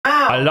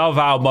I love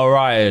how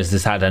Mariah's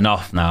just had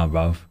enough now,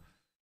 bruv.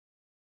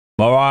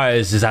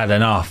 Mariah's just had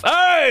enough.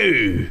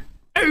 Oh!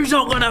 Who's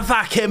not gonna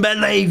fucking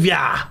believe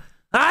ya?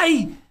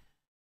 Hey?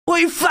 What are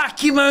you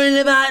fucking moaning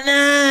about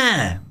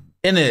now?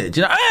 Innit?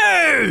 Do you know?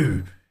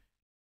 Oh!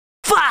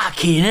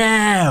 Fucking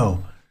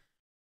hell!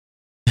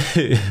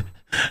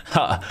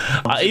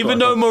 Even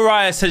though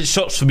Mariah sent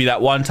shots for me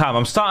that one time,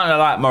 I'm starting to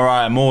like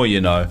Mariah more,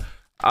 you know.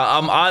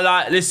 I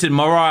like, listen,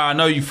 Mariah, I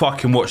know you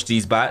fucking watch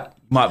these back.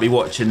 You might be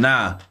watching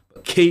now.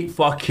 But keep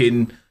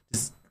fucking,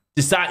 just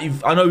that,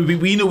 I know,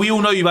 we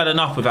all know you've had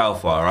enough with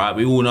Alpha, all right?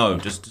 We all know.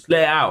 Just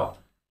let it out.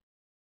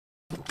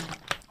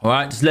 All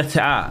right? Just let it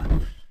out.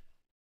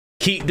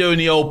 Keep doing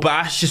the old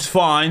bash, just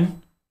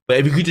fine. But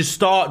if you could just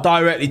start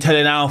directly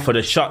telling Alpha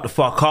to shut the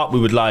fuck up, we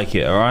would like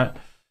it, all right?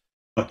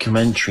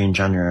 Documentary in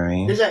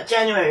January. Is that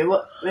January?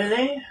 What,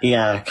 really?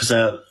 Yeah, because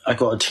I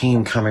got a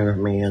team coming with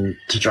me and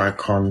to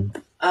DragCon.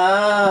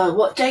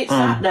 What date's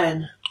that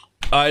then?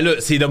 Alright,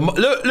 look, see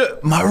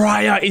look,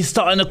 Mariah is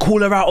starting to call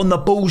her out on the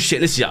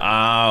bullshit. Listen,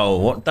 oh,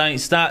 what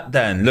date's that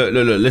then? Look,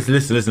 listen.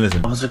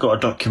 I also got a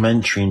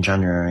documentary in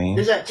January.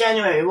 Is that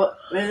January? What,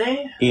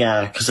 really?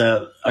 Yeah, because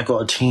I got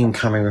a team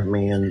coming with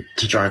me and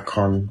to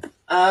DragCon.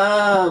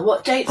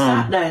 What date's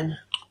that then?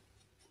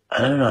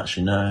 I don't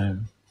actually know.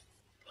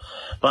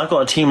 But I've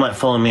got a team like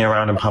following me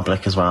around in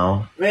public as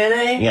well.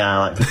 Really? Yeah,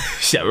 like.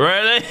 Shit,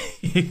 really?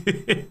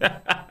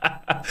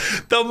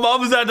 The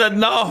mum's had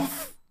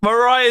enough.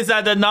 Mariah's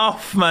had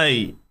enough,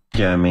 mate.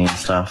 Yeah, me and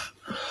stuff.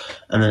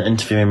 And then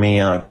interviewing me,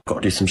 I've got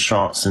to do some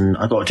shots, and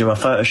I've got to do a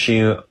photo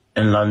shoot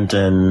in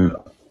London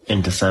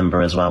in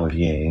December as well with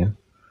you.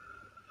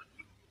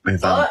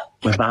 With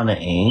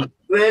Vanity.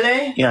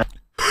 Really? Yeah.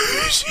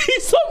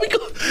 She's like,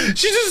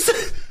 she just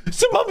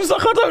said, mum's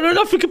like, I don't know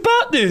nothing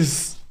about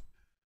this.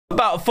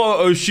 About a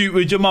photo shoot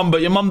with your mum,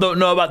 but your mum don't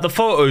know about the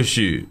photo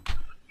shoot.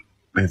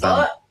 With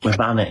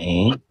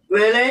Vanity.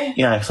 Really?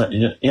 Yeah,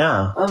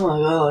 yeah. Oh my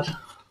god.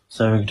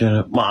 So we can do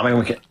it. Well, I mean,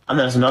 we can, and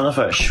there's another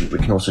photo shoot we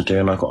can also do,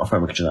 and I've got a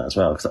friend we can do that as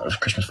well, because that was a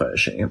Christmas photo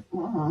shoot.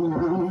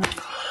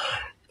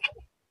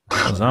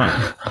 What's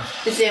that?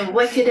 It's in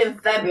Wicked in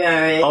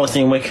February. I was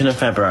seeing Wicked in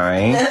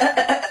February.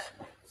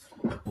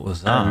 What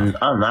was that? And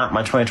that,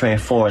 my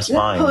 2024 is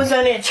fine. Liverpool's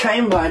only a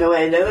train, by the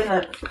way, though, isn't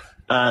it?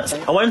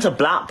 I went to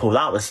Blackpool.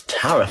 That was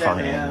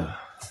terrifying. Yeah.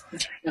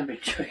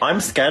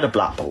 I'm scared of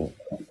Blackpool.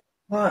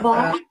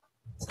 What?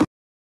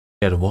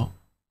 Scared of what?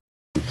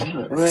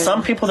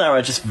 Some people there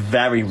are just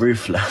very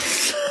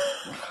ruthless.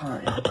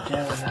 Can't even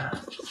deal with that.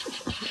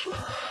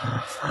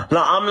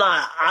 Like, I'm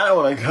like, I don't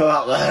want to go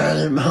out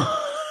there anymore.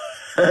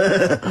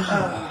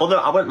 Although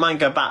I wouldn't mind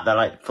going back there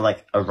like for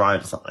like a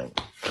ride or something.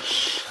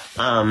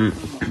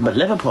 But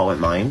Liverpool I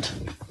wouldn't mind.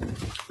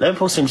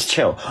 Liverpool seems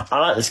chill. I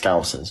like the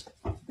Scousers.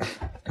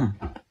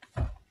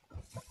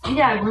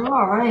 Yeah, we're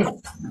alright.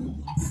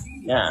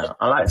 Yeah,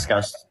 I like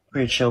Scousers.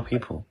 Pretty chill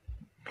people.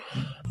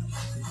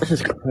 This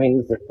is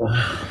crazy.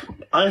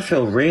 I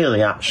feel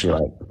really actually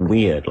like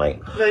weird. Like,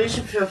 Well, you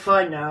should feel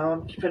fine now.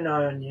 I'm keeping an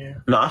eye on you.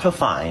 no, I feel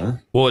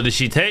fine. What, did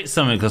she take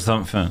something or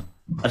something?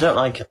 I don't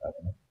like it.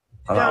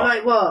 You don't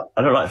like what?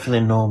 I don't like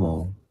feeling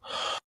normal.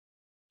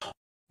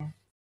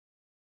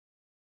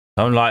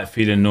 Don't like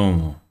feeling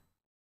normal.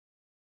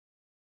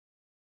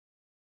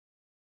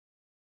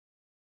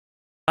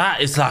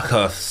 That is like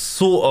a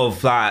sort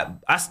of like,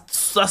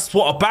 that's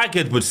what a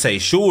baghead would say,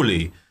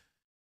 surely.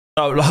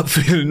 Don't like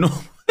feeling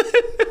normal.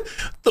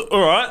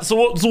 Alright, so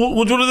what do you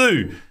want to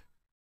do?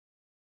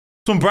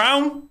 Some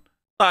brown?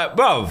 Like,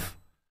 bruv. I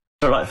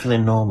don't like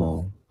feeling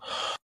normal.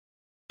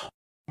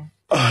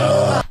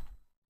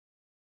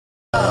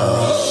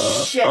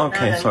 Shit,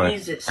 Okay, no, the sorry.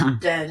 music's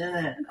dead, isn't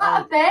it?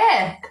 Not a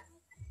bit.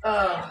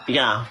 Oh,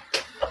 Yeah.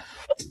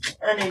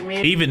 I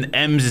need Even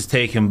Ems is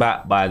taken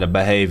back by the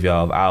behaviour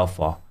of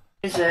Alpha.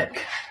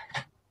 music.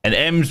 And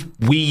Ems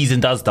wheezes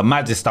and does the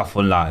maddest stuff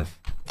on live.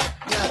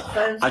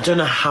 I don't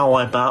know how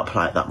I burp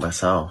like that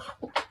myself.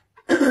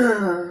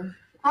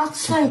 That's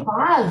so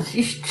bad.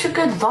 You should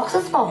go to the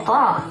doctors about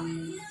that.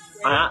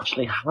 I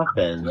actually have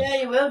been.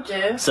 Yeah, you will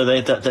do. So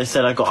they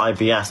said I got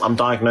IBS. I'm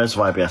diagnosed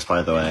with IBS,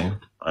 by the way.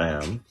 I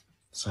am.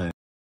 So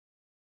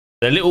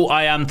The little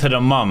I am to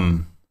the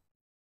mum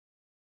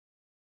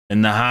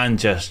in the hand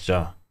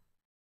gesture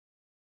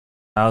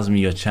tells me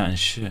you're chatting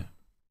shit.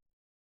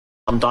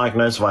 I'm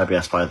diagnosed with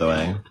IBS, by the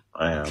way.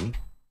 I am.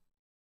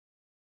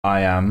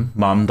 I am.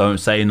 Mum, don't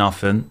say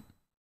nothing.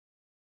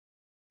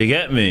 You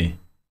get me?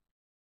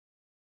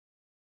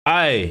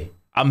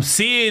 I'm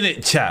seeing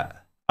it,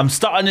 chat. I'm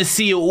starting to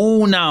see it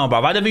all now,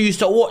 bruv. I never used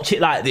to watch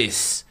it like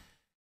this.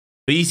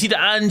 But you see the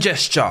hand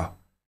gesture?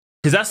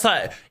 Because that's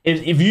like,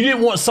 if you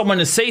didn't want someone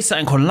to say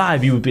something on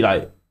live, you would be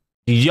like,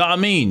 you know what I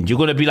mean? You're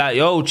going to be like,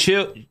 yo,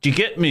 chill. Do you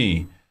get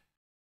me?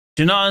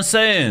 Do you know what I'm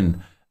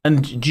saying?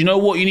 And do you know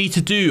what you need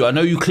to do? I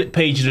know you clip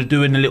pages are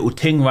doing a little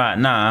thing right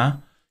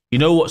now. You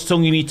know what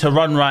song you need to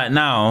run right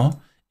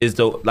now is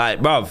the, like,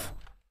 bruv.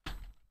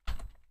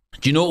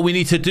 Do you know what we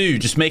need to do?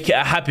 Just make it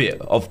a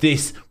habit of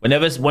this.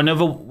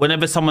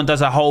 Whenever someone does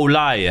a whole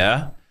lie,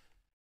 yeah?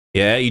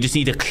 Yeah, you just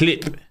need to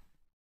clip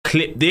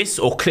clip this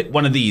or clip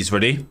one of these.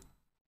 Ready?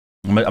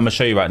 I'm gonna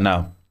show you right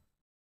now.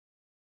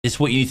 This is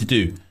what you need to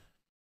do.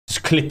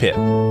 Just clip it.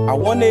 I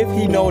wonder if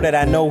he know that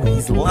I know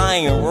he's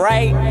lying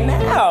right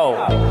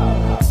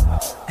now.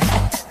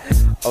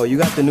 Oh, you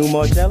got the new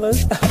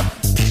Margellas?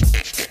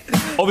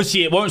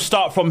 Obviously, it won't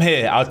start from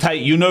here. I'll tell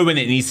you, you know when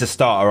it needs to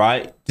start, all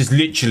right? Just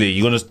literally,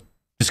 you're going to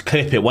just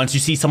clip it. Once you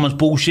see someone's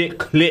bullshit,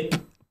 clip,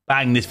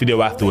 bang this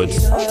video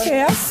afterwards.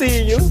 Okay, I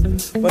see you.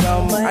 But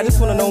I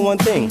just want to know one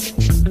thing.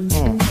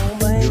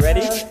 You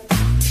ready?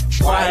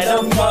 Why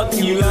the fuck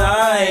you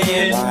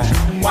lying?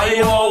 Why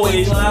you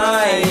always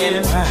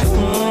lying?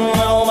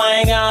 Oh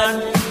my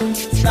God.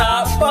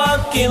 Stop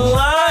fucking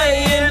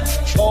lying.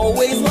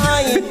 Always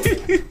lying.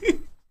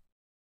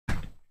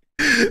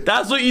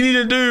 That's what you need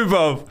to do,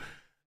 bruv.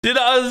 You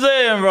know what I'm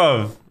saying,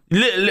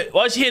 bruv?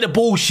 Once you hear the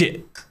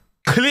bullshit,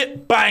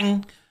 clip,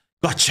 bang,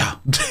 gotcha.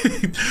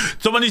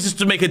 Someone needs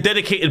to make a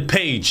dedicated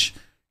page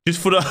just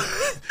for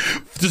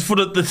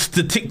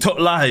the TikTok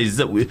lies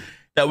that we're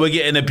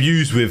getting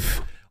abused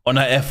with on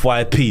our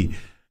FYP.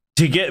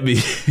 Do you get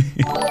me?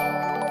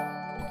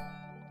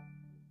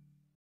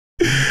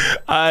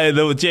 I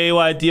know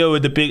JYDO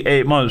with the big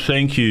 8 months.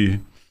 Thank you.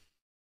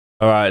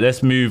 All right,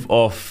 let's move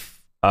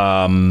off.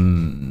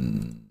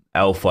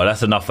 Alpha.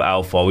 That's enough for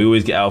Alpha. We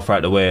always get Alpha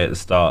out the way at the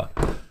start.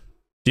 Do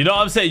you know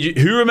what I'm saying?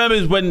 Who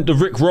remembers when the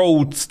Rick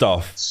Roll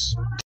stuff?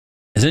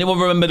 Does anyone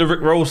remember the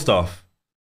Rick Roll stuff?